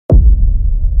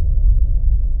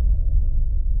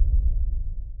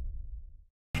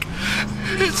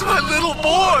little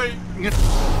boy!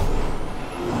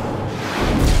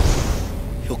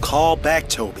 He'll call back,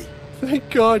 Toby. Thank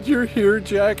God you're here,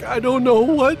 Jack. I don't know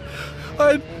what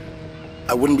I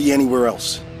wouldn't be anywhere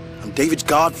else. I'm David's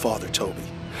godfather, Toby.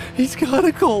 He's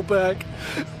gotta call back.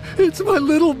 It's my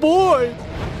little boy.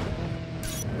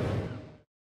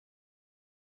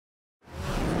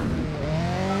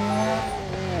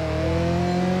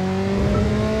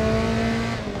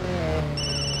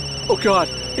 Oh God,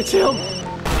 it's him.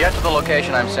 Get to the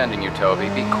location I'm sending you, Toby.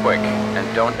 Be quick,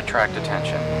 and don't attract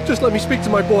attention. Just let me speak to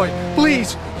my boy.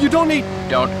 Please, you don't need...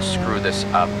 Don't screw this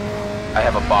up. I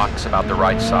have a box about the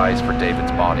right size for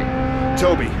David's body.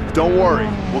 Toby, don't worry.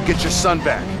 We'll get your son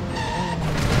back.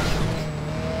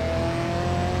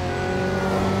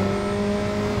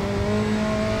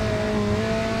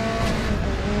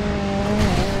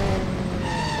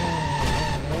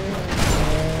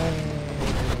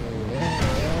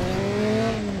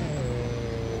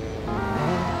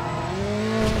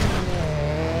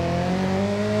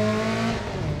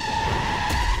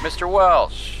 Mr.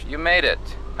 Welsh, you made it.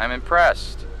 I'm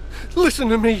impressed. Listen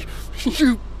to me,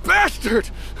 you bastard!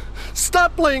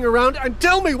 Stop playing around and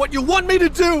tell me what you want me to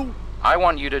do! I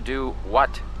want you to do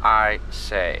what I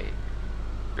say.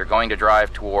 You're going to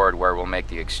drive toward where we'll make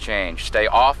the exchange. Stay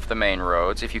off the main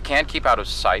roads. If you can't keep out of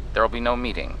sight, there'll be no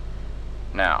meeting.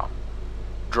 Now,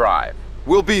 drive.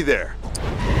 We'll be there.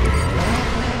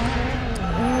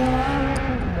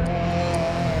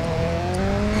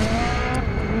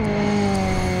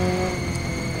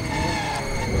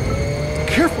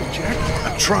 Careful, Jack.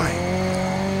 I'm trying.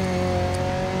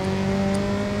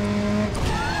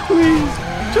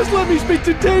 Please, just let me speak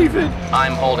to David.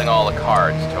 I'm holding all the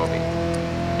cards, Toby.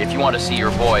 If you want to see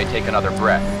your boy take another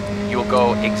breath, you'll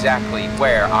go exactly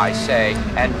where I say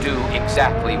and do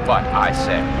exactly what I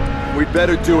say. We'd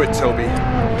better do it, Toby.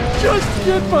 Just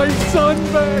get my son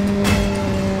back.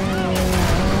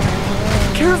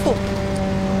 Careful.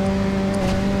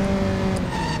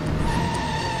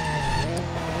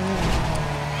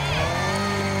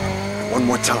 One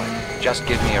more time. Just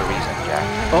give me a reason,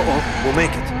 Jack. Uh-oh, we'll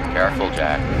make it. Careful,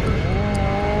 Jack.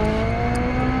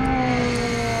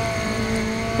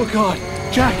 Oh God,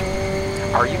 Jack.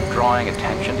 Are you drawing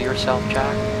attention to yourself,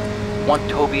 Jack? Want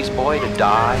Toby's boy to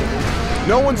die?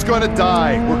 No one's gonna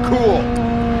die. We're cool.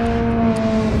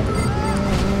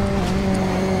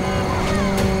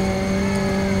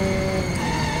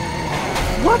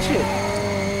 Watch it.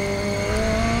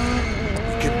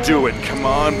 We can do it. Come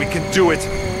on, we can do it.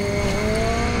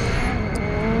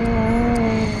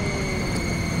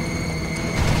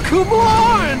 Come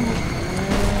on!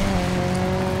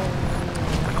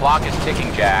 The clock is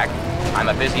ticking, Jack. I'm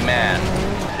a busy man.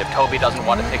 And if Toby doesn't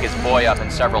want to pick his boy up in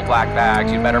several black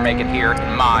bags, you'd better make it here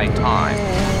in my time.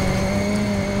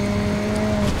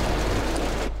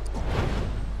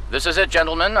 This is it,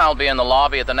 gentlemen. I'll be in the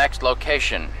lobby at the next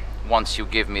location. Once you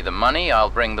give me the money, I'll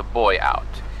bring the boy out.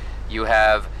 You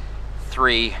have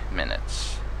 3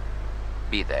 minutes.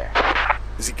 Be there.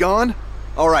 Is he gone?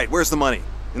 All right, where's the money?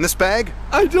 In this bag?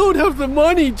 I don't have the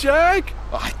money, Jack!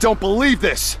 Oh, I don't believe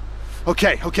this!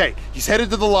 Okay. He's headed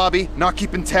to the lobby, not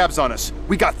keeping tabs on us.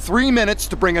 We got 3 minutes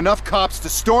to bring enough cops to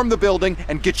storm the building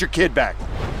and get your kid back.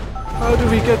 How do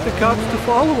we get the cops to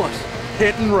follow us?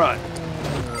 Hit and run.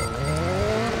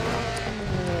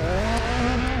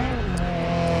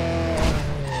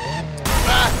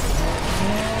 Ah!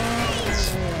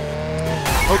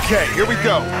 Okay, here we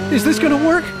go. Is this gonna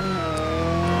work?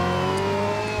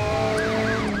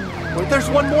 Wait, there's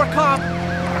one more cop!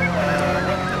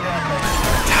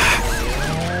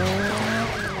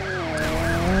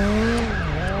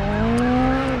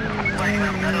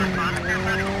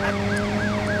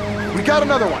 We got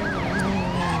another one.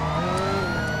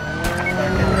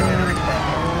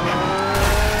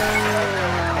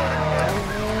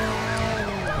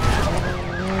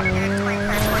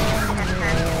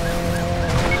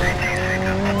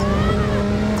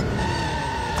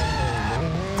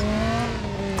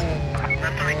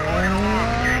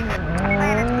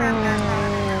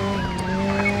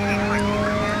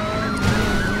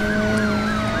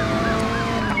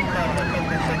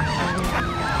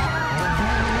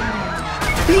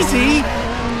 Easy!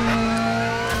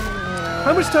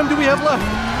 How much time do we have left?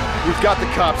 We've got the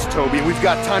cops, Toby, and we've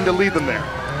got time to lead them there.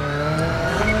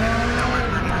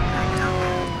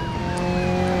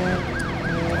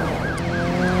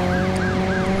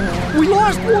 We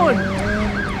lost one!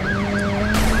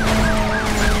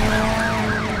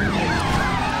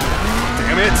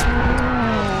 Damn it!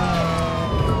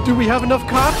 Do we have enough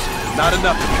cops? Not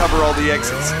enough to cover all the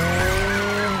exits.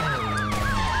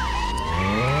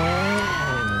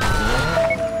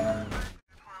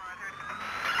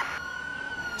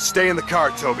 Stay in the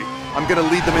car, Toby. I'm gonna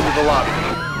lead them into the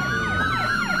lobby.